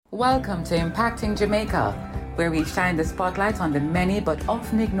Welcome to Impacting Jamaica, where we shine the spotlight on the many but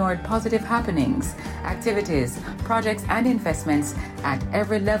often ignored positive happenings, activities, projects, and investments at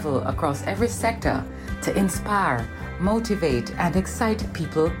every level across every sector to inspire, motivate, and excite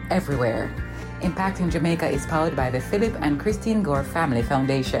people everywhere. Impacting Jamaica is powered by the Philip and Christine Gore Family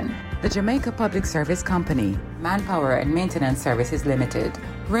Foundation, the Jamaica Public Service Company, Manpower and Maintenance Services Limited,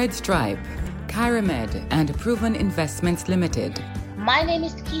 Red Stripe, Kyramed, and Proven Investments Limited. My name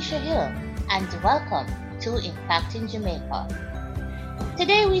is Keisha Hill, and welcome to Impacting Jamaica.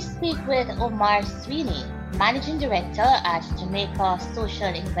 Today we speak with Omar Sweeney, Managing Director at Jamaica Social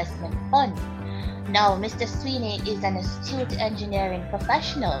Investment Fund. Now, Mr. Sweeney is an astute engineering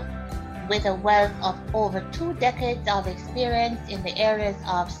professional with a wealth of over 2 decades of experience in the areas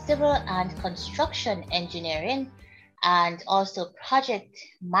of civil and construction engineering and also project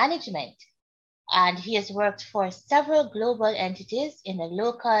management. And he has worked for several global entities in the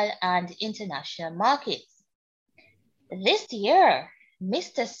local and international markets. This year,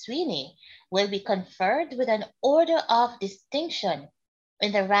 Mr. Sweeney will be conferred with an Order of Distinction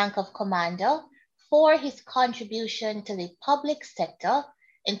in the rank of Commander for his contribution to the public sector,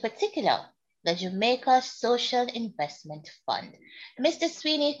 in particular, the Jamaica Social Investment Fund. Mr.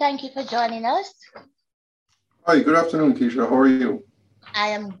 Sweeney, thank you for joining us. Hi, good afternoon, Keisha. How are you? I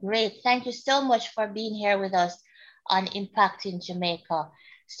am great. Thank you so much for being here with us on Impacting Jamaica.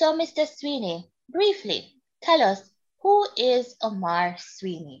 So, Mr. Sweeney, briefly, tell us, who is Omar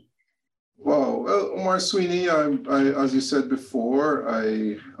Sweeney? Well, Omar Sweeney, as you said before,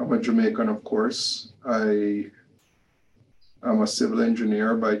 I am a Jamaican, of course. I am a civil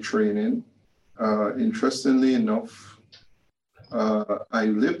engineer by training. Interestingly enough, I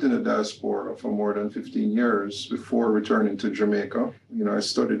lived in the diaspora for more than 15 years before returning to Jamaica. You know, I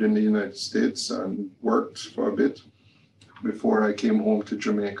studied in the United States and worked for a bit before I came home to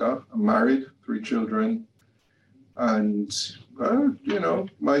Jamaica. I'm married, 3 children, and you know,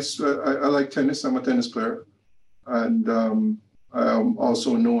 I like tennis. I'm a tennis player, and I am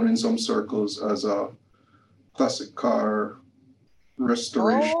also known in some circles as a classic car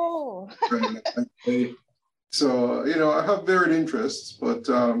restoration. Oh. So, you know, I have varied interests, but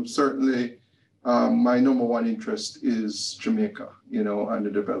certainly my number one interest is Jamaica, you know, and the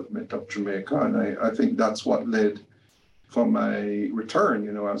development of Jamaica. And I think that's what led for my return.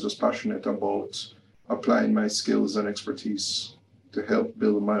 You know, I was just passionate about applying my skills and expertise to help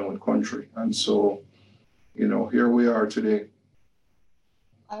build my own country. And so, you know, here we are today.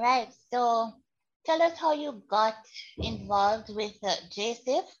 All right. So tell us how you got involved with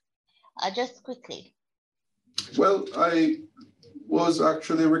JSIF, just quickly. Well, I was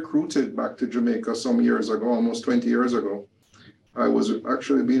actually recruited back to Jamaica some years ago, almost 20 years ago. I was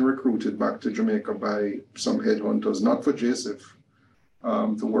actually being recruited back to Jamaica by some headhunters, not for JSIF,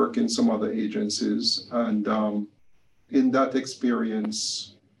 to work in some other agencies. And in that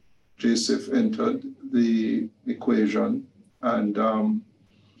experience, JSIF entered the equation, and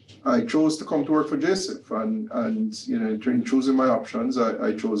I chose to come to work for JSIF. And you know, in choosing my options,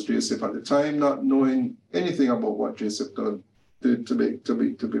 I chose JSIF at the time, not knowing anything about what JSIF did,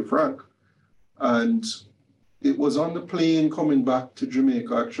 to be frank. And it was on the plane coming back to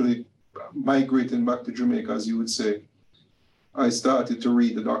Jamaica, actually migrating back to Jamaica, as you would say, I started to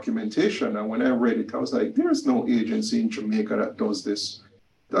read the documentation. And when I read it, I was like, there's no agency in Jamaica that does this.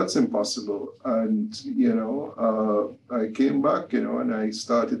 That's impossible. And, you know, I came back, you know, and I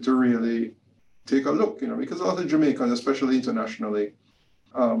started to really take a look, you know, because a lot of Jamaicans, especially internationally,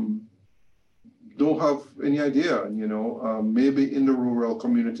 don't have any idea, you know, maybe in the rural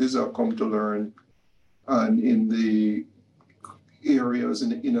communities I've come to learn, and in the areas in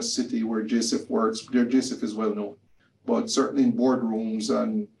the inner city where JSIF works, their JSIF is well known, but certainly in boardrooms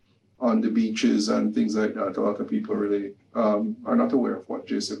and on the beaches and things like that, a lot of people really are not aware of what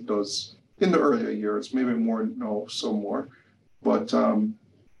JSIF does in the earlier years, maybe more now, some more. But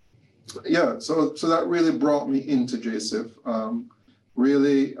yeah, so that really brought me into JSIF.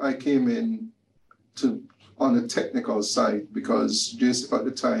 Really, I came in on the technical side because JSIF at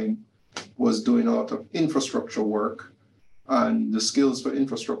the time was doing a lot of infrastructure work, and the skills for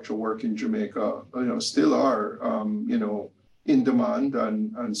infrastructure work in Jamaica, you know, still are, you know, in demand,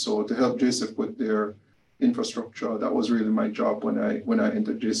 and so to help JSIF with their infrastructure, that was really my job when I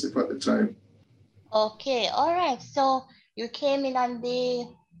entered JSIF at the time. Okay, all right. So you came in on the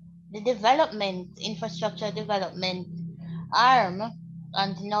infrastructure development arm,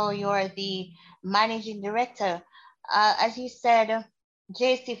 and now you're the managing director. As you said,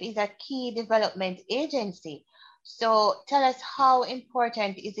 JSIF is a key development agency. So tell us, how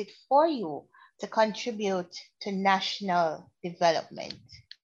important is it for you to contribute to national development?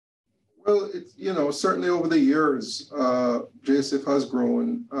 Well, certainly over the years, JSIF has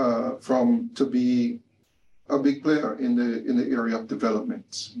grown to be a big player in the area of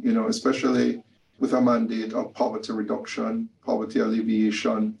development, especially with a mandate of poverty reduction, poverty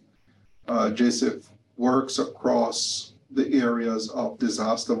alleviation. JSIF works across the areas of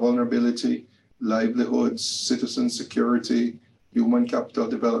disaster vulnerability, livelihoods, citizen security, human capital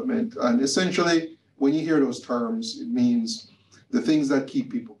development. And essentially, when you hear those terms, it means the things that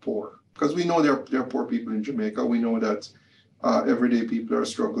keep people poor. Because we know there are poor people in Jamaica. We know that everyday people are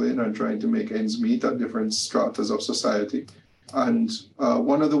struggling and trying to make ends meet at different stratas of society. And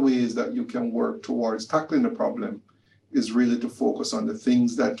one of the ways that you can work towards tackling the problem is really to focus on the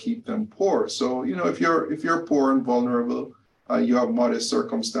things that keep them poor. So, if you're poor and vulnerable, you have modest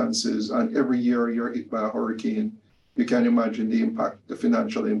circumstances, and every year you're hit by a hurricane, you can imagine the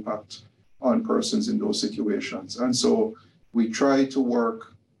financial impact on persons in those situations. And so we try to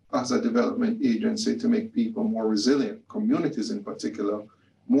work as a development agency to make people more resilient, communities in particular,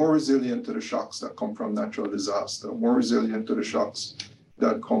 more resilient to the shocks that come from natural disaster, more resilient to the shocks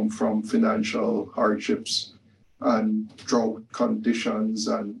that come from financial hardships and drought conditions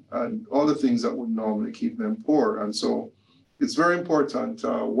and all the things that would normally keep them poor. And so it's very important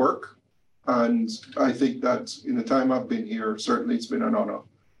work. And I think that in the time I've been here, certainly it's been an honor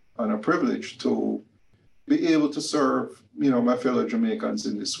and a privilege to be able to serve, my fellow Jamaicans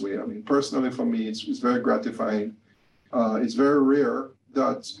in this way. I mean, personally for me, it's very gratifying. It's very rare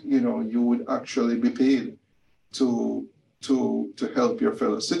that, you would actually be paid to help your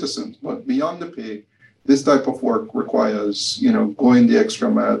fellow citizens. But beyond the pay, this type of work requires, going the extra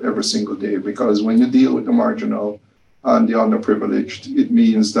mile every single day, because when you deal with the marginal and the underprivileged, it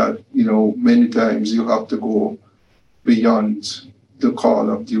means that, many times you have to go beyond the call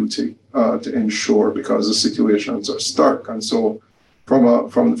of duty to ensure, because the situations are stark. And so from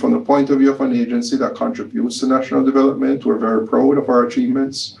the point of view of an agency that contributes to national development, we're very proud of our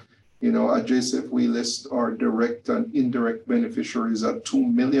achievements. At JSIF, we list our direct and indirect beneficiaries at 2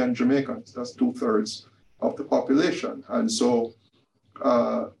 million Jamaicans. That's 2/3 of the population. And so,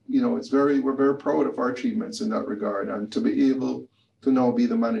 we're very proud of our achievements in that regard. And to be able to now be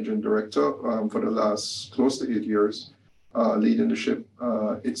the managing director for the last close to 8 years, leading the ship,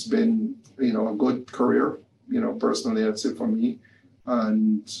 it's been, a good career, personally, I'd say for me.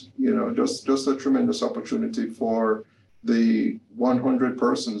 And, just a tremendous opportunity for the 100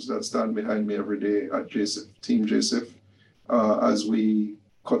 persons that stand behind me every day at JSIF, Team JSIF, as we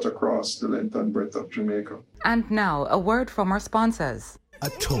cut across the length and breadth of Jamaica. And now, a word from our sponsors. A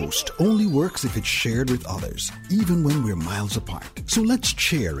toast only works if it's shared with others, even when we're miles apart. So let's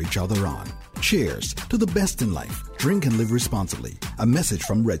cheer each other on. Cheers to the best in life. Drink and live responsibly. A message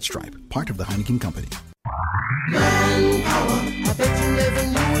from Red Stripe, part of the Heineken Company.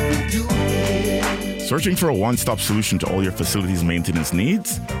 Searching for a one-stop solution to all your facilities maintenance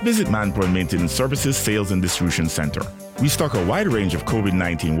needs? Visit Manpoint Maintenance Services Sales and Distribution Center. We stock a wide range of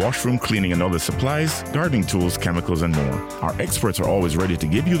COVID-19 washroom, cleaning and other supplies, gardening tools, chemicals, and more. Our experts are always ready to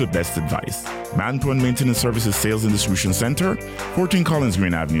give you the best advice. Manpoint Maintenance Services Sales and Distribution Center, 14 Collins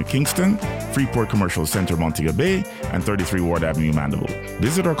Green Avenue, Kingston, Freeport Commercial Center, Montego Bay, and 33 Ward Avenue, Mandeville.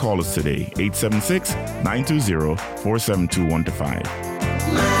 Visit or call us today, 876-920-4721-5.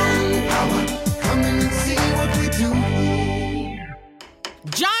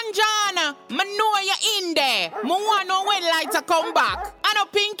 John, I know you're in there. I want to know when lights are come back. I know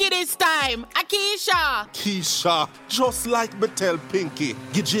Pinky this time. Keisha, just like me tell Pinky,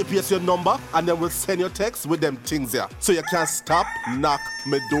 give JPS your number and then we'll send your text with them things here. So you can't stop, knock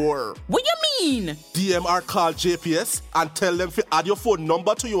my door. What you mean? DMR call JPS and tell them to add your phone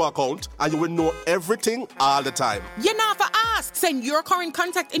number to your account and you will know everything all the time. You never ask. Send your current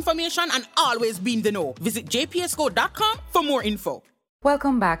contact information and always be in the know. Visit jpsco.com for more info.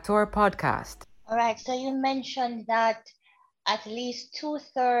 Welcome back to our podcast. All right, so you mentioned that at least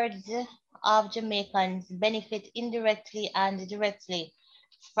 2/3 of Jamaicans benefit indirectly and directly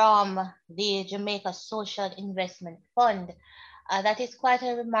from the Jamaica Social Investment Fund. That is quite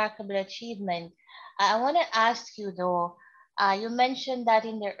a remarkable achievement. I want to ask you though, you mentioned that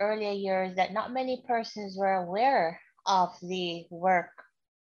in the earlier years that not many persons were aware of the work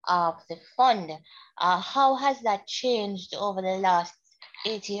of the fund. How has that changed over the last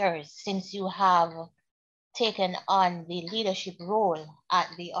 8 years since you have taken on the leadership role at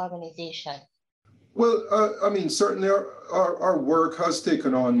the organization? Well, certainly our work has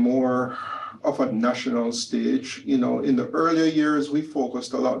taken on more of a national stage. In the earlier years, we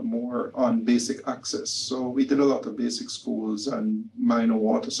focused a lot more on basic access. So we did a lot of basic schools and minor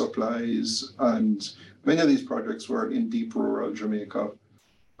water supplies, and many of these projects were in deep rural Jamaica.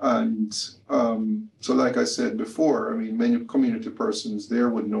 And so like I said before, I mean, many community persons there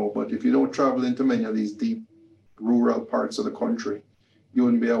would know, but if you don't travel into many of these deep rural parts of the country, you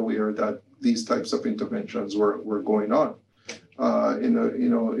wouldn't be aware that these types of interventions were going on.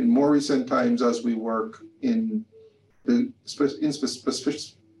 In more recent times, as we work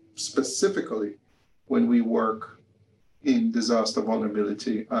specifically when we work in disaster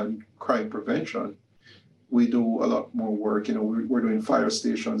vulnerability and crime prevention, we do a lot more work. We're doing fire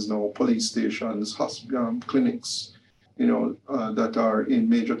stations now, police stations, clinics, that are in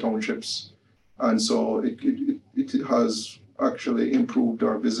major townships. And so it has actually improved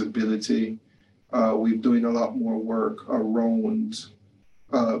our visibility. We're doing a lot more work around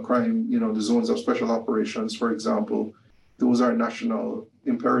crime, the zones of special operations, for example. Those are national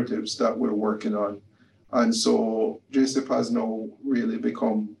imperatives that we're working on. And so JCIP has now really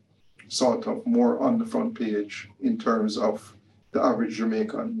become sort of more on the front page in terms of the average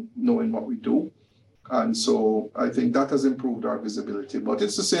Jamaican knowing what we do. And so I think that has improved our visibility, but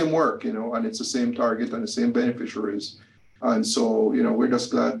it's the same work, and it's the same target and the same beneficiaries. And so, we're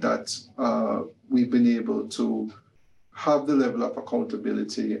just glad that we've been able to have the level of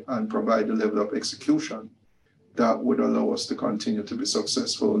accountability and provide the level of execution that would allow us to continue to be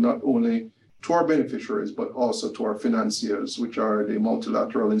successful, not only to our beneficiaries, but also to our financiers, which are the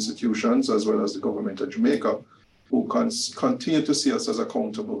multilateral institutions, as well as the government of Jamaica, who continue to see us as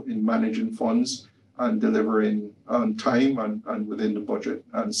accountable in managing funds and delivering on time and within the budget.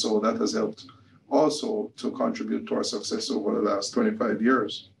 And so that has helped also to contribute to our success over the last 25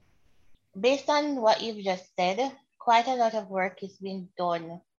 years. Based on what you've just said, quite a lot of work is being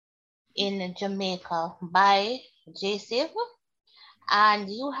done in Jamaica by JCIP, and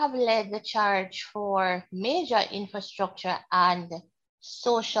you have led the charge for major infrastructure and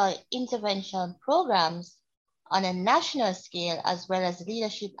social intervention programs on a national scale, as well as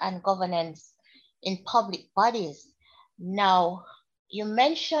leadership and governance in public bodies. Now, you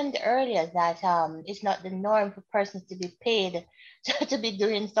mentioned earlier that it's not the norm for persons to be paid to be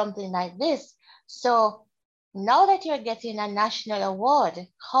doing something like this. So now that you're getting a national award,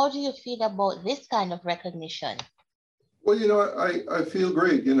 how do you feel about this kind of recognition? Well, I feel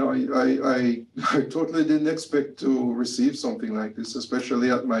great. I totally didn't expect to receive something like this, especially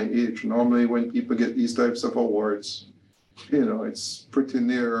at my age. Normally when people get these types of awards, it's pretty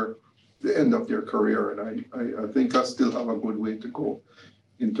near the end of their career. And I think I still have a good way to go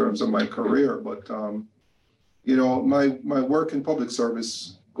in terms of my career. But, my work in public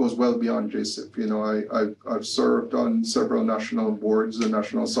service goes well beyond JCIP. I've served on several national boards, the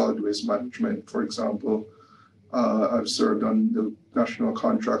National Solid Waste Management, for example. I've served on the National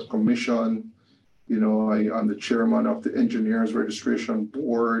Contracts Commission. I'm the chairman of the Engineers Registration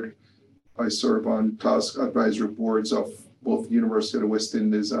Board. I serve on task advisory boards of both University of the West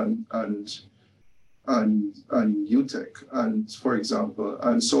Indies and UTEC, and for example.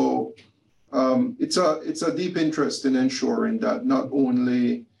 And so it's a deep interest in ensuring that not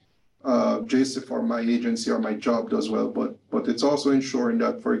only JCIP or my agency or my job does well, but it's also ensuring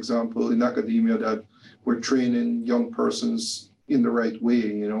that, for example, in academia, that we're training young persons in the right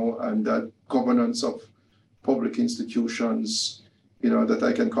way, and that governance of public institutions, that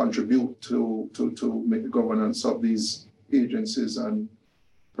I can contribute to make the governance of these agencies and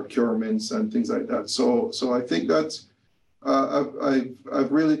procurements and things like that. So I think that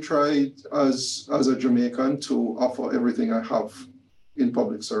I've really tried as a Jamaican to offer everything I have in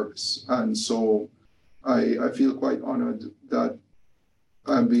public service. And so I feel quite honored that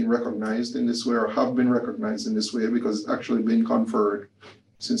I'm being recognized in this way, or have been recognized in this way, because it's actually been conferred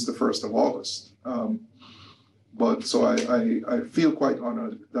since the 1st of August. But so I feel quite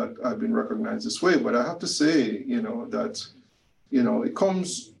honored that I've been recognized this way. But I have to say, that, it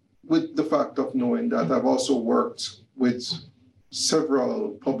comes with the fact of knowing that I've also worked with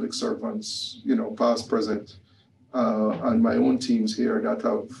several public servants, past, present, and my own teams here that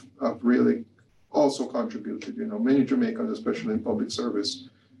have really also contributed. Many Jamaicans, especially in public service,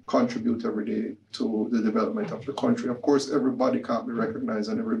 contribute every day to the development of the country. Of course, everybody can't be recognized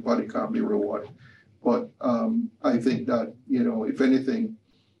and everybody can't be rewarded. But I think that, if anything,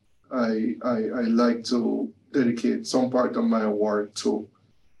 I like to dedicate some part of my award to,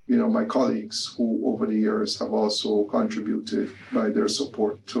 my colleagues who over the years have also contributed by their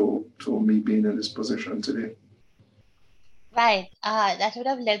support to me being in this position today. Right. That would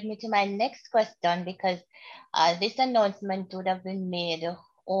have led me to my next question, because this announcement would have been made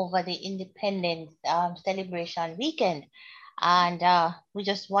over the Independence celebration weekend. And we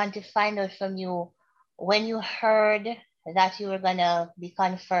just want to find out from you, when you heard that you were going to be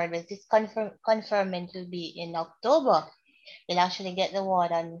conferred, with this conferment will be in October. you'll actually get the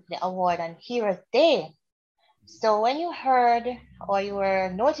award on Heroes Day. So when you heard or you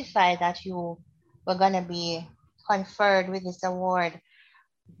were notified that you were going to be conferred with this award,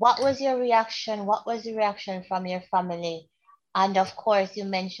 what was your reaction? What was the reaction from your family? And of course, you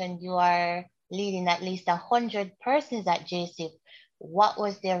mentioned you are leading at least 100 persons at JSIP. What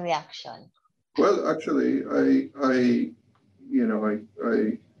was their reaction? Well, actually,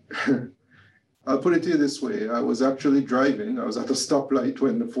 I'll put it to you this way. I was actually driving. I was at a stoplight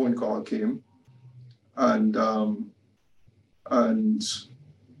when the phone call came. And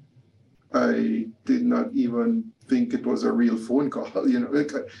I did not even think it was a real phone call.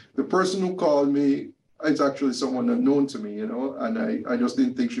 The person who called me, it's actually someone unknown to me, and I just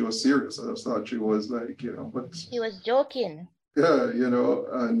didn't think she was serious. I just thought she was like, but he was joking. Yeah,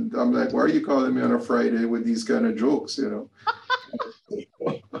 and I'm like, why are you calling me on a Friday with these kind of jokes,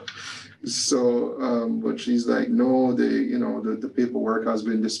 So, but she's like, no, the paperwork has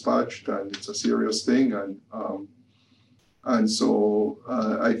been dispatched and it's a serious thing. And so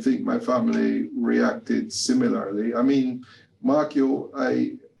I think my family reacted similarly. I mean, Markio,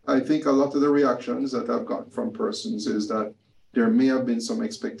 I think a lot of the reactions that I've gotten from persons is that there may have been some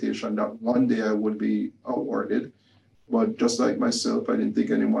expectation that one day I would be awarded. But just like myself, I didn't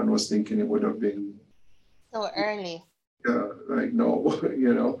think anyone was thinking it would have been so early. Yeah, like no,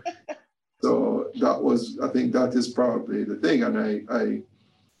 So I think that is probably the thing. And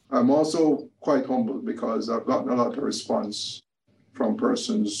I'm also quite humbled because I've gotten a lot of response from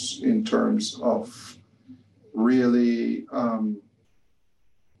persons in terms of really,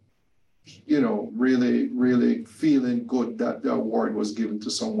 really feeling good that the award was given to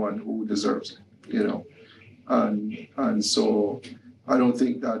someone who deserves it, And so I don't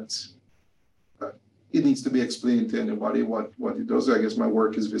think that it needs to be explained to anybody what it does. I guess my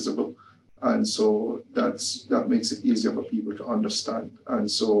work is visible. And so that makes it easier for people to understand.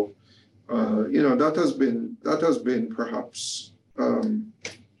 And so, that has been perhaps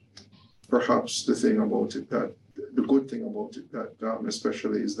the thing about it, that the good thing about it, that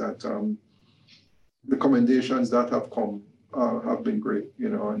especially is that the commendations that have come have been great,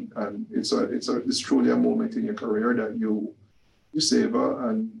 and it's truly a moment in your career that you savor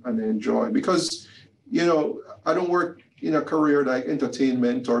and enjoy, because I don't work in a career like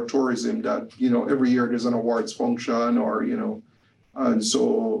entertainment or tourism that every year there's an awards function or and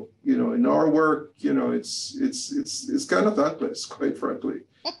so in our work it's kind of thankless, quite frankly,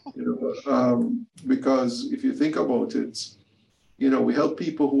 because if you think about it, we help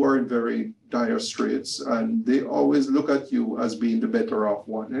people who are in very dire straits, and they always look at you as being the better off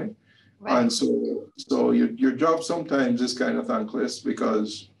one, eh? Right. And so your job sometimes is kind of thankless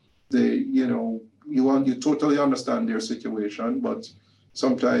because they, you totally understand their situation, but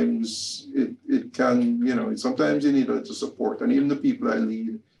sometimes it can, sometimes you need a little support. And even the people I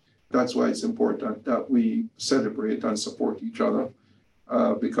lead, that's why it's important that we celebrate and support each other.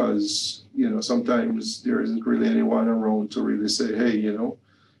 Because, sometimes there isn't really anyone around to really say, hey,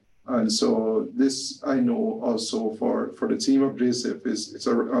 And so this, I know also for the team of JSIP, it's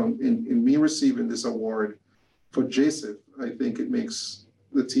in me receiving this award for JSIP, I think it makes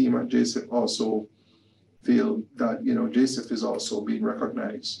the team at JSIP also feel that, JSIP is also being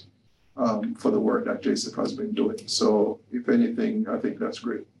recognized for the work that JSIP has been doing. So if anything, I think that's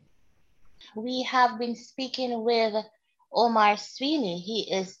great. We have been speaking with Omar Sweeney. He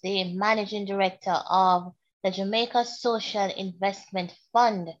is the Managing Director of the Jamaica Social Investment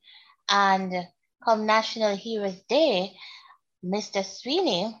Fund. And come National Heroes Day, Mr.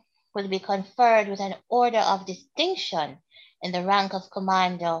 Sweeney will be conferred with an Order of Distinction in the rank of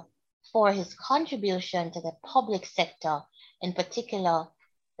Commander for his contribution to the public sector, in particular,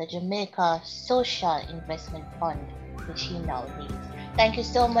 the Jamaica Social Investment Fund, which he now leads. Thank you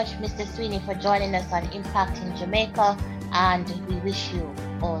so much, Mr. Sweeney, for joining us on Impacting Jamaica, and we wish you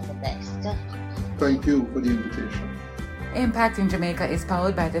all the best. Thank you for the invitation. Impacting Jamaica is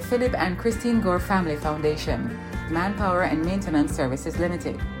powered by the Philip and Christine Gore Family Foundation, Manpower and Maintenance Services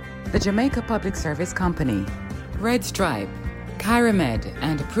Limited, the Jamaica Public Service Company, Red Stripe, Kyramed,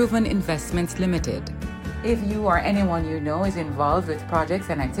 and Proven Investments Limited. If you or anyone you know is involved with projects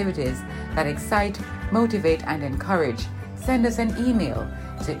and activities that excite, motivate, and encourage, send us an email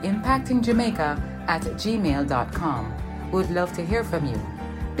to impactingjamaica@gmail.com. We'd love to hear from you.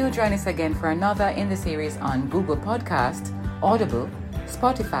 Do join us again for another in the series on Google Podcast, Audible,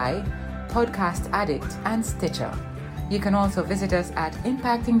 Spotify, Podcast Addict, and Stitcher. You can also visit us at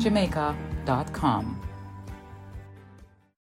impactingjamaica.com.